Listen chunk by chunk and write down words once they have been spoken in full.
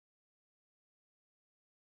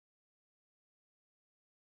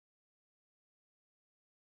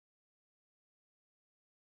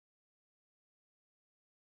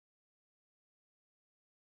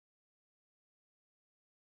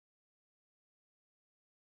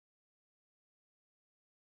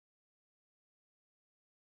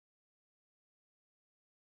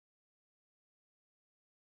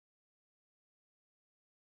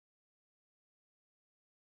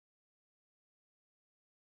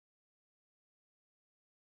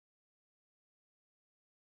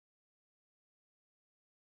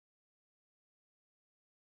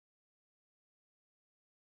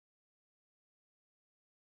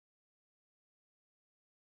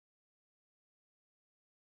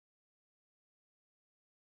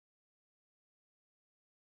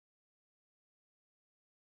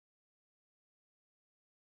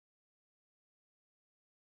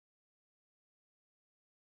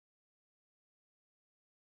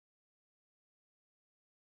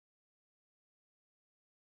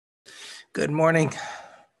Good morning.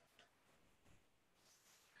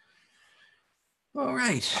 All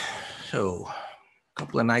right, so a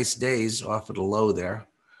couple of nice days off of the low there.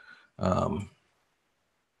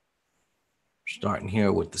 Starting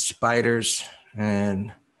here with the spiders,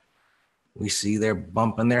 and we see they're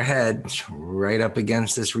bumping their heads right up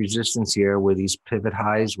against this resistance here where these pivot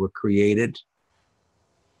highs were created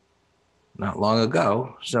not long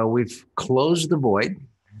ago. So we've closed the void.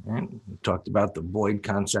 And we talked about the void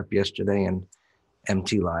concept yesterday in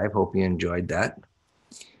MT Live. Hope you enjoyed that.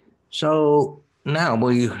 So now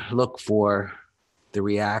we look for the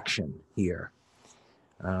reaction here.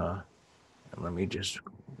 Let me just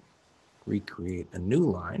recreate a new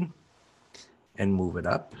line and move it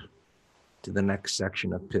up to the next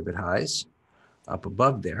section of pivot highs up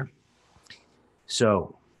above there.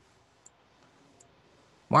 So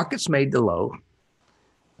markets made the low.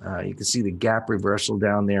 You can see the gap reversal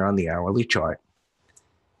down there on the hourly chart.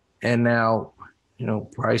 And now,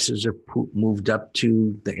 prices have moved up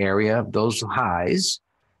to the area of those highs,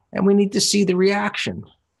 and we need to see the reaction.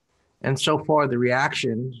 And so far, the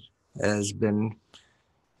reaction has been,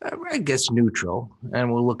 I guess, neutral.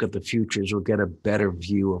 And we'll look at the futures. We'll get a better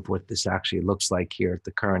view of what this actually looks like here at the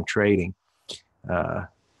current trading. Kind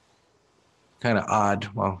of odd.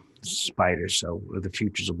 Well, spiders, so the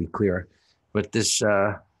futures will be clearer. But this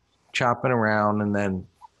chopping around and then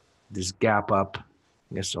this gap up,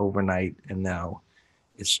 I guess, overnight, and now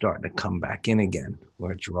it's starting to come back in again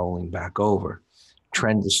where it's rolling back over.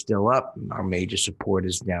 Trend is still up. Our major support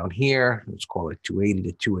is down here. Let's call it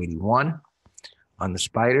 280 to 281 on the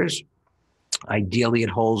spiders. Ideally, it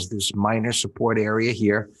holds this minor support area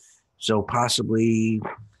here. So possibly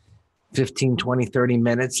 15, 20, 30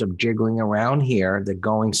 minutes of jiggling around here that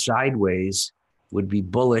going sideways would be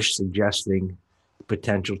bullish, suggesting the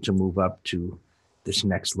potential to move up to this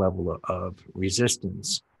next level of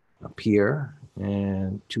resistance up here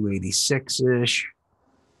and 286-ish.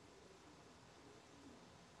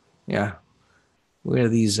 Yeah, where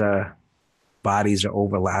these bodies are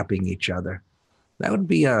overlapping each other. That would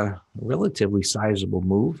be a relatively sizable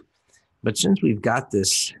move. But since we've got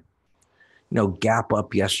this, gap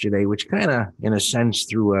up yesterday, which kind of, in a sense,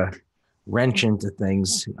 threw a wrench into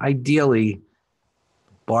things, ideally,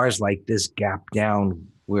 bars like this gap down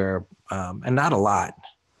where, and not a lot,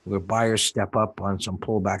 where buyers step up on some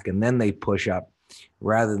pullback and then they push up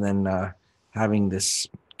rather than having this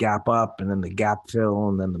gap up and then the gap fill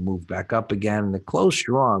and then the move back up again. And it closed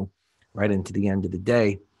strong right into the end of the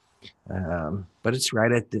day. But it's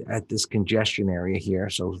right at this congestion area here.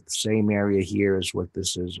 So the same area here is what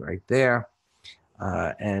this is right there.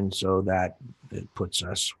 And so that it puts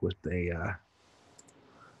us with a,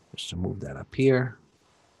 just to move that up here,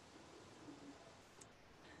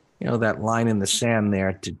 that line in the sand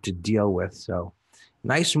there to deal with. So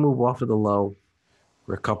nice move off of the low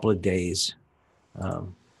for a couple of days.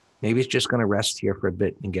 Maybe it's just going to rest here for a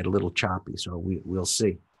bit and get a little choppy. So we'll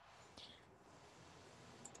see.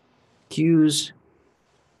 Qs,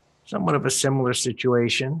 somewhat of a similar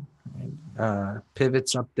situation.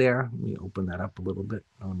 Pivots up there. Let me open that up a little bit.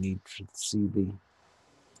 No need to see the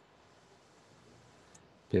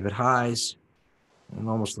pivot highs. And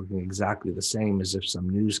almost looking exactly the same as if some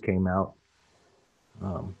news came out.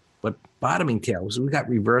 But bottoming tails, we got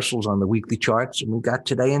reversals on the weekly charts, and we got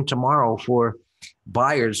today and tomorrow for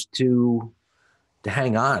buyers to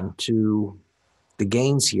hang on to the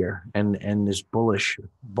gains here and this bullish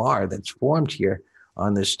bar that's formed here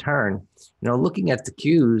on this turn. Looking at the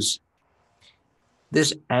Qs,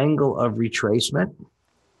 this angle of retracement,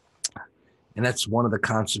 and that's one of the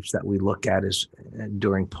concepts that we look at is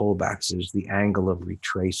during pullbacks, is the angle of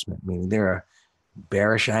retracement, meaning there are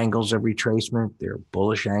bearish angles of retracement, there are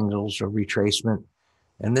bullish angles of retracement,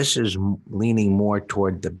 and this is leaning more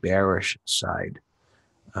toward the bearish side.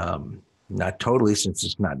 Not totally, since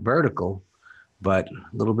it's not vertical, but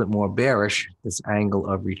a little bit more bearish, this angle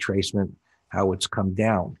of retracement, how it's come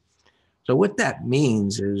down. So what that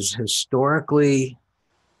means is historically,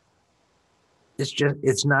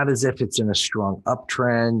 it's not as if it's in a strong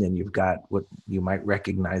uptrend and you've got what you might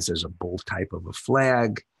recognize as a bull type of a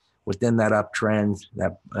flag within that uptrend.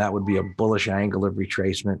 That would be a bullish angle of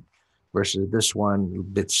retracement versus this one a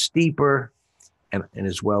bit steeper and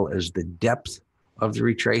as well as the depth of the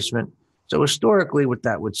retracement. So historically, what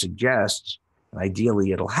that would suggest, and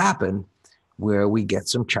ideally it'll happen, where we get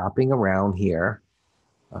some chopping around here,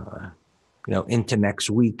 into next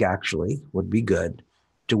week actually would be good,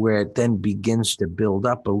 to where it then begins to build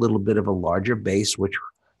up a little bit of a larger base, which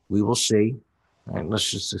we will see. All right, let's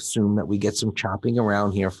just assume that we get some chopping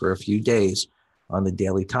around here for a few days on the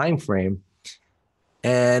daily time frame.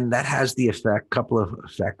 And that has the effect, couple of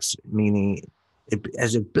effects, meaning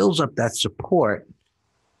as it builds up that support,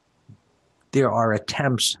 there are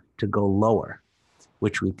attempts to go lower,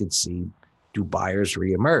 which we could see do buyers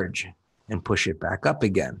reemerge and push it back up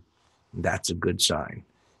again. That's a good sign.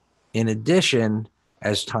 In addition,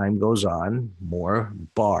 as time goes on, more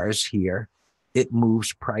bars here, it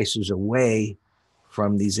moves prices away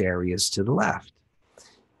from these areas to the left.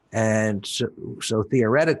 And so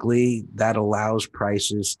theoretically, that allows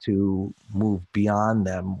prices to move beyond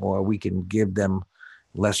them, or we can give them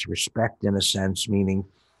less respect in a sense, meaning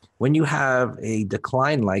when you have a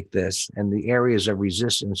decline like this and the areas of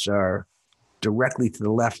resistance are directly to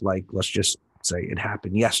the left, like let's just say it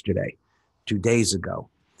happened yesterday, 2 days ago,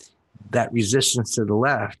 that resistance to the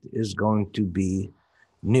left is going to be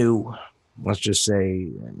new, let's just say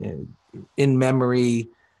in memory,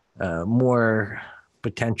 more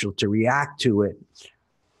potential to react to it.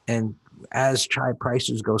 And as chai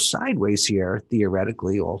prices go sideways here,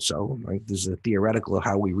 theoretically also, right? This is a theoretical of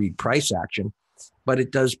how we read price action, but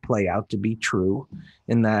it does play out to be true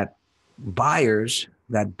in that buyers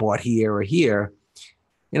that bought here or here,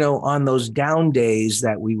 on those down days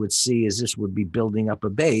that we would see as this would be building up a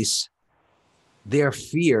base, their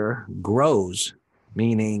fear grows,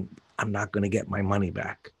 meaning I'm not going to get my money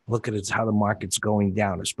back. Look at it, how the market's going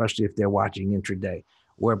down, especially if they're watching intraday,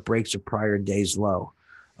 or it breaks a prior day's low,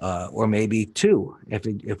 or maybe two,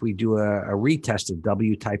 if we do a retest of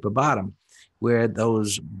W type of bottom, where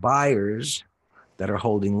those buyers that are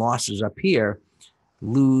holding losses up here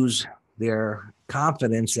lose their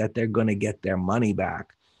confidence that they're going to get their money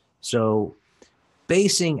back. So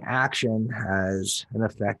basing action has an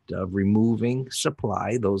effect of removing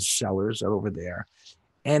supply, those sellers over there.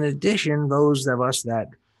 And in addition, those of us that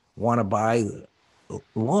want to buy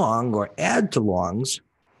long or add to longs,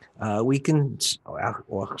 we can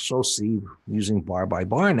also see, using bar by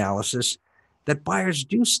bar analysis, that buyers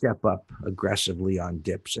do step up aggressively on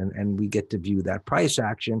dips, and we get to view that price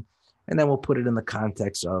action. And then we'll put it in the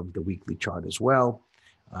context of the weekly chart as well.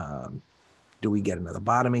 Do we get another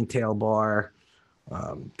bottoming tail bar?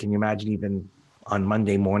 Can you imagine even on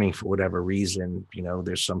Monday morning, for whatever reason,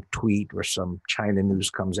 there's some tweet or some China news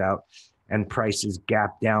comes out and prices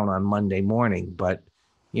gap down on Monday morning. But,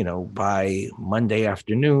 by Monday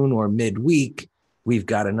afternoon or midweek, we've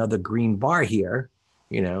got another green bar here.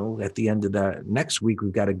 At the end of the next week,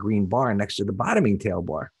 we've got a green bar next to the bottoming tail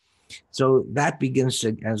bar. So that begins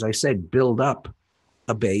to, as I said, build up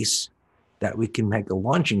a base that we can make a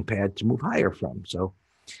launching pad to move higher from. So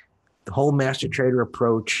the whole master trader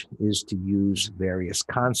approach is to use various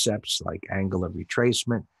concepts like angle of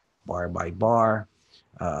retracement, bar by bar,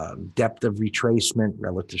 depth of retracement,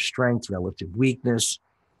 relative strength, relative weakness,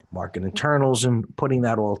 market internals, and putting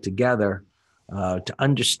that all together to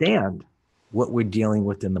understand what we're dealing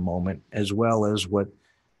with in the moment, as well as what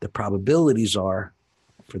the probabilities are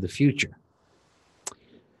for the future.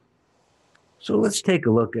 So let's take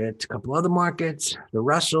a look at a couple other markets. The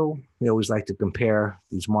Russell, we always like to compare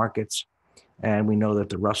these markets, and we know that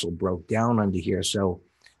the Russell broke down under here. So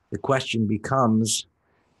the question becomes,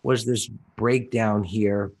 was this breakdown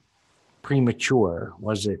here premature?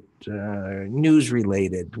 Was it news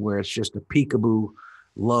related, where it's just a peekaboo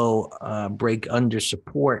low break under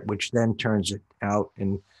support, which then turns it out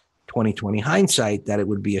in 2020 hindsight that it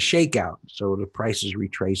would be a shakeout? So the prices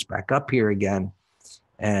retrace back up here again.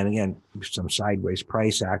 And again, some sideways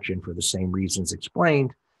price action for the same reasons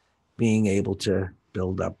explained, being able to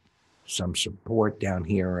build up some support down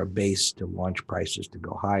here, or a base to launch prices to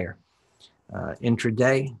go higher.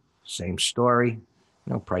 Intraday, same story.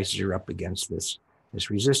 Prices are up against this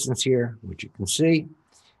resistance here, which you can see.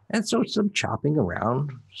 And so some chopping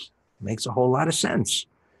around makes a whole lot of sense.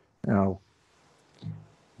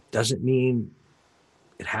 Doesn't mean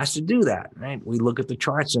it has to do that, right? We look at the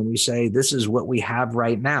charts and we say, this is what we have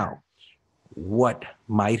right now. What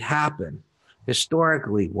might happen?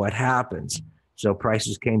 Historically, what happens? So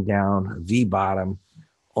prices came down, V bottom,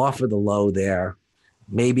 off of the low there,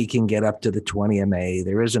 maybe can get up to the 20 MA.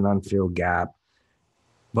 There is an unfilled gap.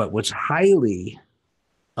 But what's highly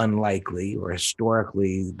unlikely, or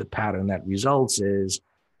historically the pattern that results, is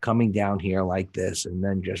coming down here like this and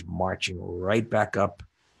then just marching right back up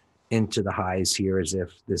into the highs here as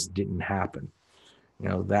if this didn't happen.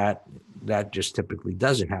 That just typically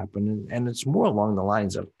doesn't happen. And it's more along the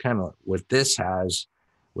lines of kind of what this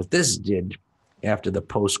did after the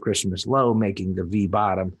post-Christmas low, making the V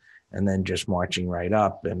bottom and then just marching right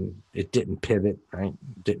up. And it didn't pivot, right?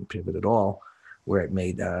 It didn't pivot at all, where it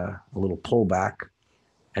made a little pullback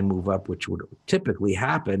and move up, which would typically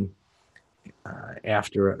happen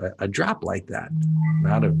after a drop like that.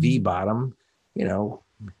 Not a V bottom, you know,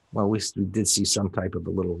 well, we did see some type of a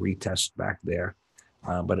little retest back there,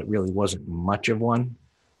 but it really wasn't much of one.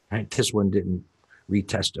 Right? This one didn't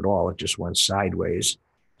retest at all. It just went sideways.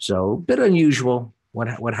 So a bit unusual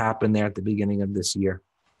what happened there at the beginning of this year.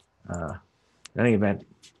 In any event,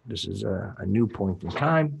 this is a new point in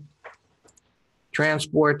time.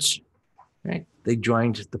 Transports, right? They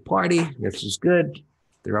joined the party. This is good.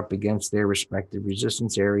 They're up against their respective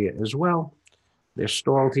resistance area as well. They're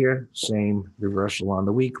stalled here. Same reversal on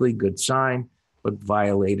the weekly, good sign, but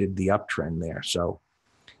violated the uptrend there. So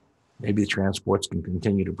maybe the transports can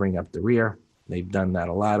continue to bring up the rear. They've done that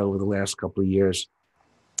a lot over the last couple of years,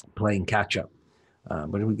 playing catch up.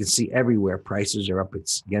 But we can see everywhere prices are up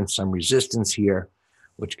against some resistance here,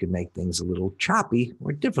 which could make things a little choppy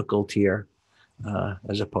or difficult here,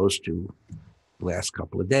 as opposed to the last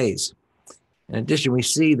couple of days. In addition, we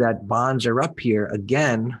see that bonds are up here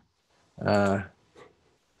again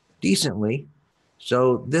decently.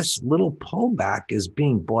 So this little pullback is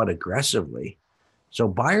being bought aggressively. So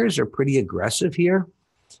buyers are pretty aggressive here,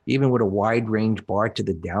 even with a wide range bar to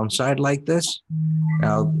the downside like this.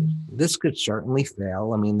 Now, this could certainly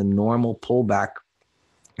fail. I mean, the normal pullback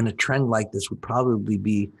in a trend like this would probably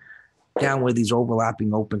be down where these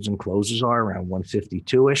overlapping opens and closes are, around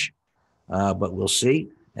 152-ish, but we'll see.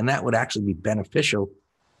 And that would actually be beneficial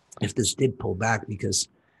if this did pull back, because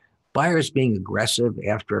buyers being aggressive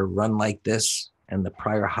after a run like this and the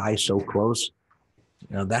prior high so close,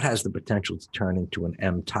 that has the potential to turn into an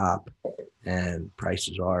M top, and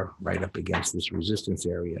prices are right up against this resistance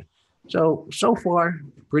area. So far,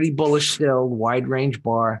 pretty bullish still, wide range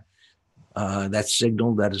bar. That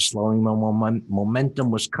signaled that a slowing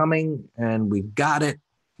momentum was coming, and we've got it.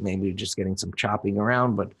 Maybe just getting some chopping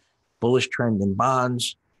around, but bullish trend in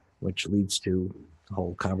bonds, which leads to the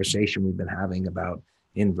whole conversation we've been having about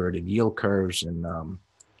inverted yield curves and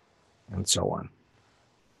so on.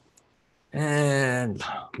 And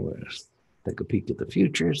let's take a peek at the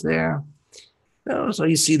futures there. So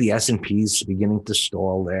you see the S&Ps beginning to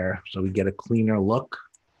stall there. So we get a cleaner look.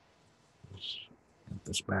 Let's get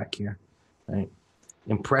this back here. Right.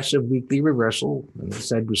 Impressive weekly reversal. And I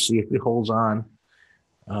said, we'll see if it holds on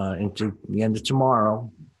into the end of tomorrow.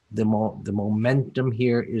 The momentum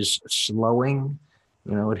here is slowing.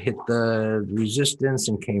 It hit the resistance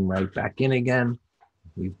and came right back in again.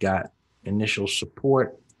 We've got initial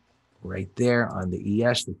support right there on the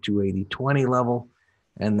ES, the 280.20 level.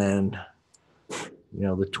 And then,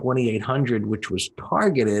 the 2800, which was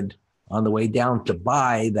targeted on the way down to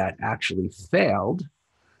buy, that actually failed.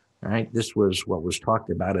 Right. This was what was talked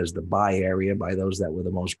about as the buy area by those that were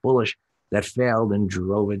the most bullish. That failed and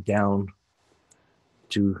drove it down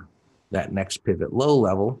to that next pivot low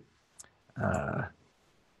level.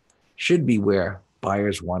 Should be where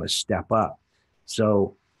buyers want to step up.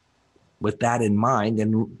 So with that in mind,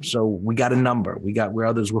 and so we got a number, we got where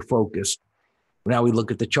others were focused. Now we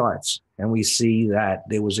look at the charts and we see that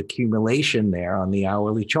there was accumulation there on the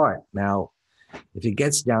hourly chart. Now, if it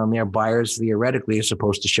gets down there, buyers theoretically are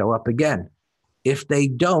supposed to show up again. If they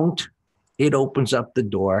don't, it opens up the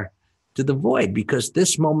door to the void, because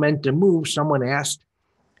this momentum move, someone asked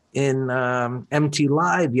in MT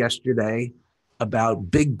Live yesterday about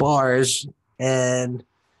big bars and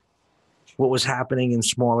what was happening in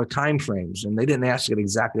smaller time frames. And they didn't ask it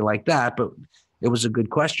exactly like that, but it was a good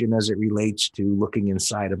question as it relates to looking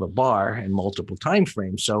inside of a bar and multiple time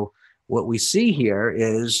frames. So what we see here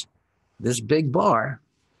is this big bar,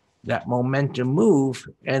 that momentum move,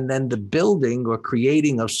 and then the building or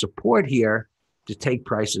creating of support here to take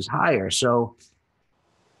prices higher. So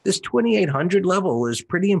this 2800 level is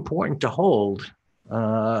pretty important to hold.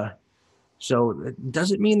 So it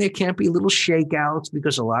doesn't mean there can't be little shakeouts,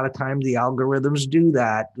 because a lot of times the algorithms do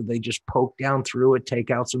that. They just poke down through it, take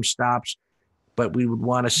out some stops. But we would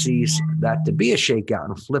want to see that to be a shakeout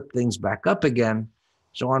and flip things back up again.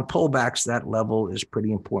 So on pullbacks, that level is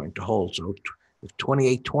pretty important to hold. So if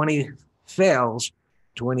 2820 fails,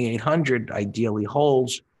 2800 ideally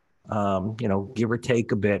holds, give or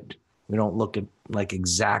take a bit. We don't look at like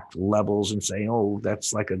exact levels and say, oh,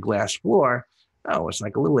 that's like a glass floor. No, it's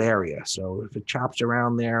like a little area. So if it chops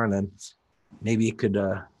around there, and then maybe it could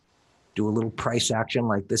do a little price action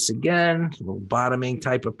like this again, a little bottoming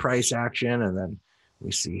type of price action, and then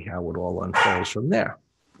we see how it all unfolds from there.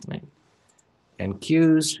 Right? And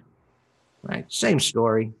Qs, right? Same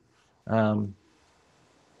story.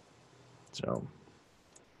 So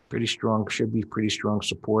pretty strong, should be pretty strong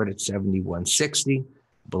support at 7160.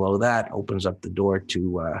 Below that opens up the door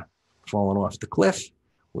to falling off the cliff.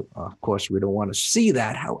 Of course, we don't want to see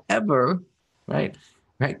that. However, right?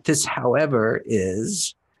 This, however,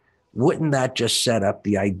 is Wouldn't that just set up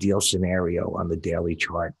the ideal scenario on the daily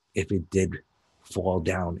chart if it did fall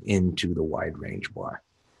down into the wide range bar?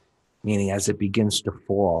 Meaning as it begins to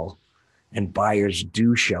fall and buyers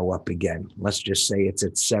do show up again, let's just say it's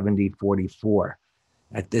at 70.44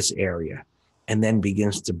 at this area, and then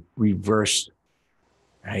begins to reverse,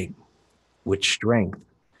 right, with strength,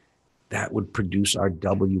 that would produce our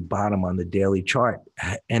W bottom on the daily chart,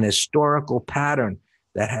 an historical pattern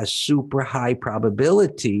that has super high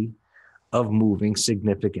probability of moving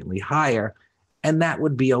significantly higher. And that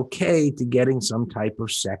would be okay to getting some type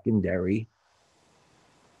of secondary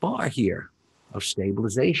bar here of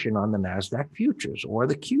stabilization on the NASDAQ futures or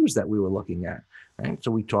the Qs that we were looking at, right? So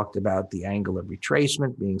we talked about the angle of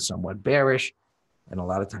retracement being somewhat bearish, and a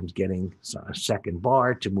lot of times getting a second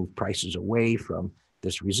bar to move prices away from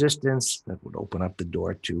this resistance that would open up the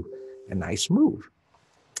door to a nice move.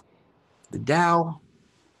 The Dow,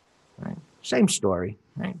 right? Same story,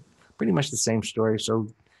 right? Pretty much the same story. So,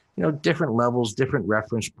 different levels, different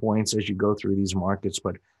reference points as you go through these markets,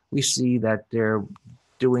 but we see that they're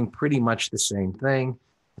doing pretty much the same thing.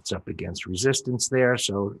 It's up against resistance there,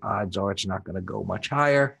 so odds are it's not going to go much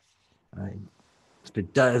higher. If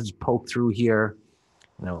it does poke through here,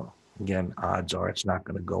 again, odds are it's not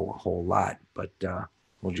going to go a whole lot, but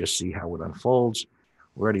we'll just see how it unfolds.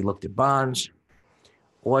 We already looked at bonds.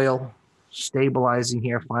 Oil stabilizing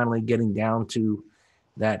here, finally getting down to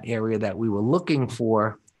that area that we were looking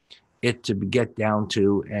for it to get down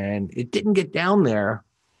to, and it didn't get down there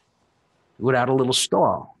without a little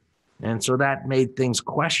stall. And so that made things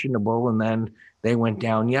questionable, and then they went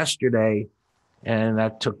down yesterday, and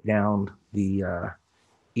that took down the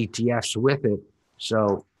ETFs with it.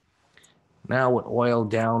 So now with oil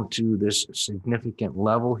down to this significant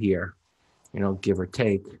level here, give or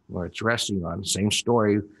take, where it's resting on, same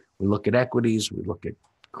story. We look at equities, we look at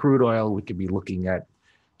crude oil, we could be looking at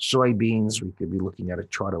soybeans, we could be looking at a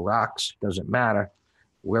chart of rocks, doesn't matter.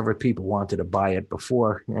 Wherever people wanted to buy it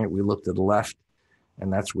before, right, we look to the left,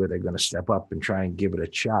 and that's where they're going to step up and try and give it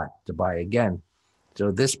a shot to buy again.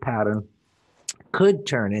 So this pattern could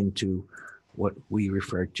turn into what we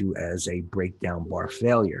refer to as a breakdown bar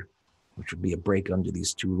failure, which would be a break under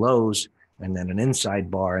these two lows, and then an inside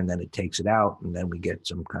bar, and then it takes it out, and then we get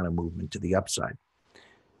some kind of movement to the upside.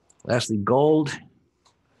 Lastly, gold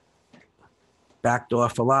backed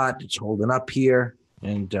off a lot. It's holding up here,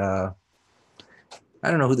 and I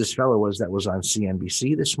don't know who this fellow was that was on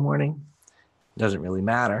CNBC this morning. Doesn't really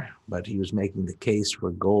matter, but he was making the case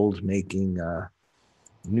for gold making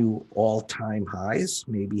new all-time highs.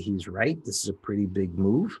 Maybe he's right. This is a pretty big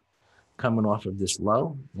move coming off of this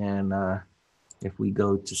low. And if we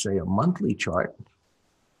go to, say, a monthly chart,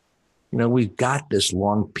 we've got this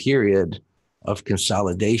long period of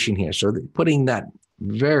consolidation here. So putting that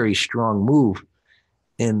very strong move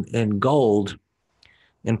in gold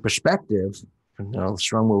in perspective,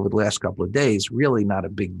 strong move of the last couple of days, really not a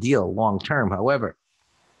big deal long term. However,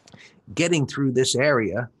 getting through this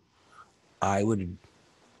area, I would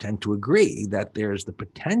tend to agree that there's the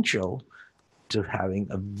potential to having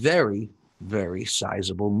a very, very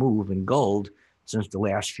sizable move in gold. Since the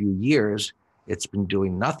last few years, it's been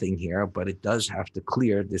doing nothing here, but it does have to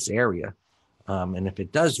clear this area. And if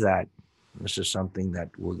it does that, this is something that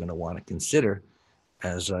we're going to want to consider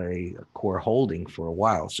as a core holding for a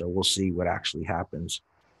while. So we'll see what actually happens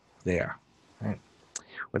there. All right.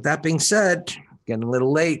 With that being said, getting a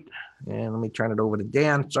little late, and let me turn it over to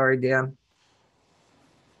Dan. Sorry, Dan.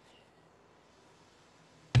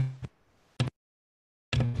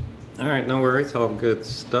 All right, no worries, all good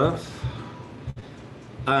stuff.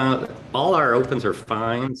 All our opens are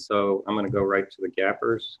fine, so I'm going to go right to the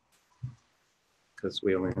gappers because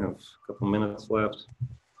we only have a couple minutes left.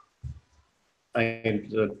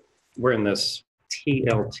 We're in this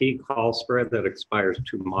TLT call spread that expires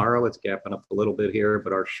tomorrow. It's gapping up a little bit here,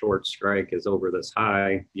 but our short strike is over this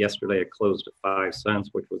high. Yesterday it closed at 5 cents,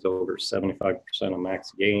 which was over 75% of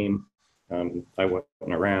max gain. I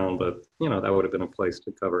wasn't around, but that would have been a place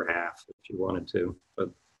to cover half if you wanted to, but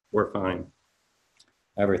we're fine.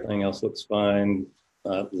 Everything else looks fine.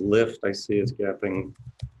 Lift, I see, is gapping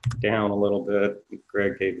down a little bit.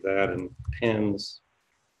 Greg gave that in pins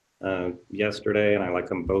yesterday, and I like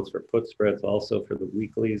them both for put spreads, also for the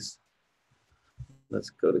weeklies. Let's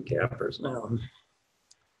go to gappers now. Let's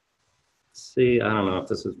see, I don't know if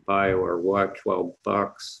this is bio or what, 12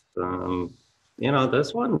 bucks.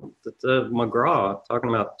 This one, it's a McGraw talking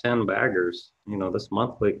about 10 baggers. This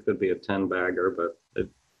monthly could be a 10 bagger, but it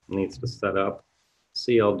needs to set up.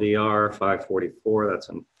 CLDR 544, that's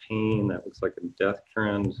in pain. That looks like a death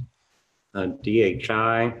trend.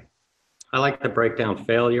 DHI, I like the breakdown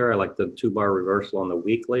failure. I like the 2-bar reversal on the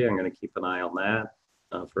weekly. I'm going to keep an eye on that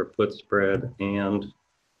for a put spread and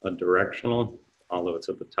a directional, although it's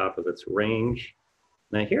at the top of its range.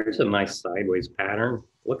 Now here's a nice sideways pattern.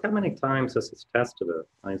 Look how many times this has tested it.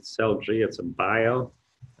 It's LG, it's a bio,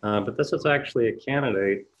 but this is actually a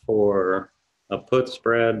candidate for a put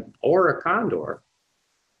spread or a condor.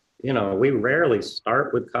 You know, we rarely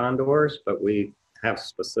start with condors, but we have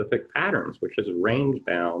specific patterns, which is range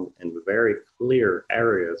bound in very clear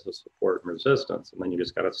areas of support and resistance. And then you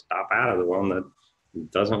just got to stop out of the one that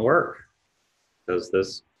doesn't work, because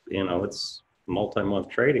this, you know, it's multi-month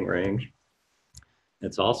trading range.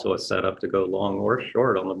 It's also a setup to go long or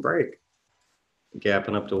short on the break.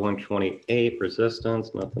 Gapping up to 128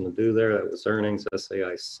 resistance, nothing to do there. That was earnings.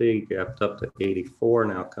 SAIC gapped up to 84,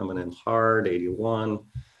 now coming in hard, 81.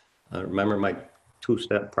 Remember my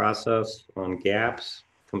two-step process on gaps,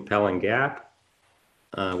 compelling gap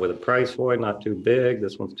with a price void, not too big.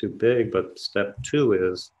 This one's too big, but step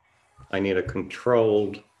 2 is I need a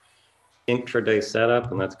controlled intraday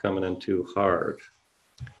setup, and that's coming in too hard.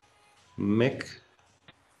 MIC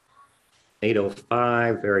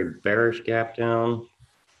 805, very bearish gap down.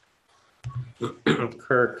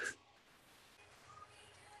 Kirk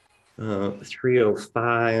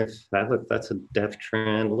 305. That's a def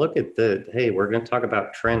trend. Look at the, hey, we're going to talk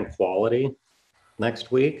about trend quality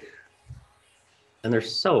next week, and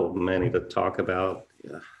there's so many to talk about.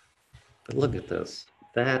 Yeah. But look at this.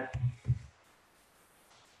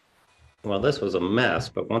 Well, this was a mess,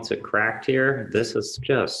 but once it cracked here, this is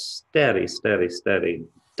just steady, steady, steady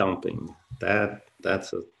dumping.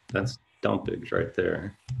 That's dumpage right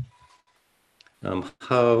there.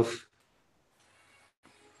 HOVE.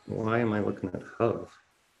 Why am I looking at HOVE?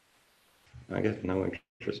 I get no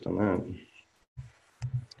interest in that.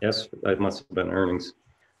 It must have been earnings.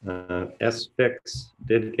 SFIX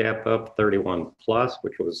did gap up 31 plus,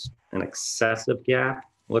 which was an excessive gap.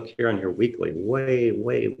 Look here on your weekly, way,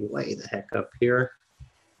 way, way the heck up here.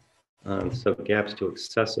 So gaps too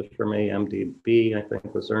excessive for me. MDB, I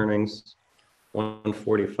think, was earnings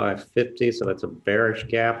 145.50. So that's a bearish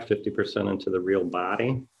gap, 50% into the real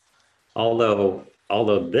body. Although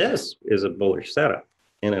this is a bullish setup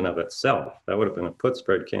in and of itself. That would have been a put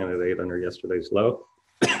spread candidate under yesterday's low,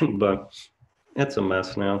 but it's a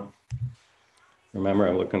mess now. Remember,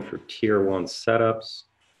 I'm looking for tier 1 setups.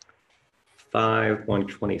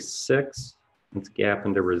 126. It's gap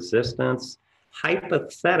into resistance.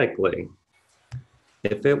 Hypothetically,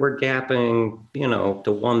 if it were gapping, you know,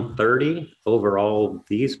 to 130 over all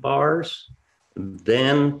these bars,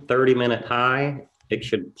 then 30-minute high, it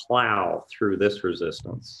should plow through this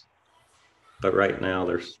resistance. But right now,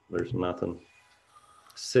 there's nothing.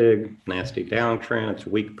 SIG, nasty downtrend. It's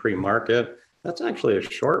weak pre-market. That's actually a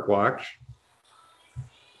short watch.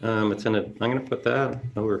 It's in a, I'm going to put that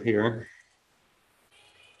over here.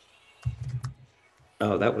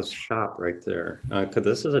 Oh, that was shop right there. Because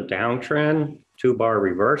this is a downtrend, 2-bar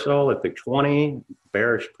reversal at the 20,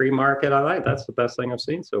 bearish pre-market. I like, that's the best thing I've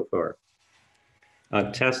seen so far.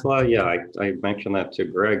 Tesla, yeah, I mentioned that to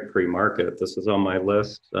Greg pre-market. This is on my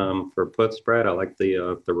list for put spread. I like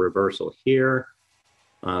the reversal here.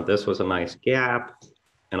 This was a nice gap,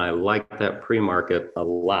 and I like that pre-market a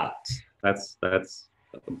lot. That's a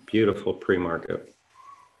beautiful pre-market.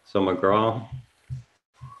 So McGraw,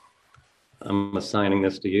 I'm assigning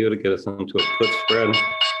this to you to get us into a put spread.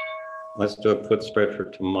 Let's do a put spread for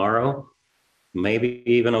tomorrow, maybe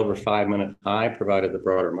even over 5-minute high, provided the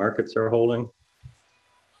broader markets are holding.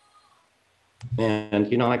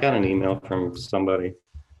 And, you know, I got an email from somebody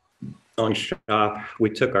on shop. We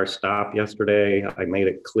took our stop yesterday. I made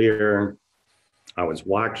it clear. I was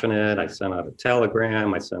watching it. I sent out a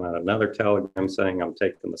telegram. I sent out another telegram saying I'm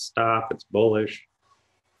taking the stop. It's bullish.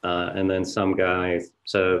 And then some guy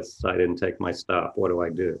says, I didn't take my stop. What do I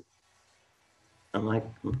do? I'm like,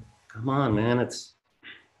 come on, man. It's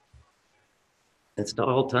the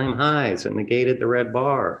all-time highs. It negated the red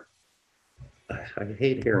bar. I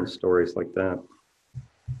hate hearing stories like that.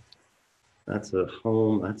 That's a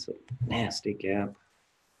nasty gap.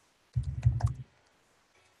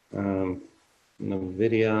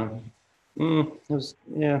 NVIDIA, it was,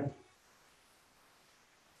 yeah,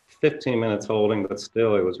 15 minutes holding, but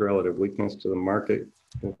still it was relative weakness to the market,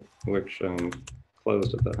 which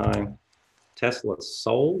closed at the high. Tesla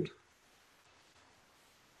sold.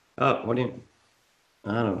 Oh, I don't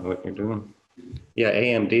know what you're doing. Yeah,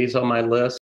 AMD's on my list.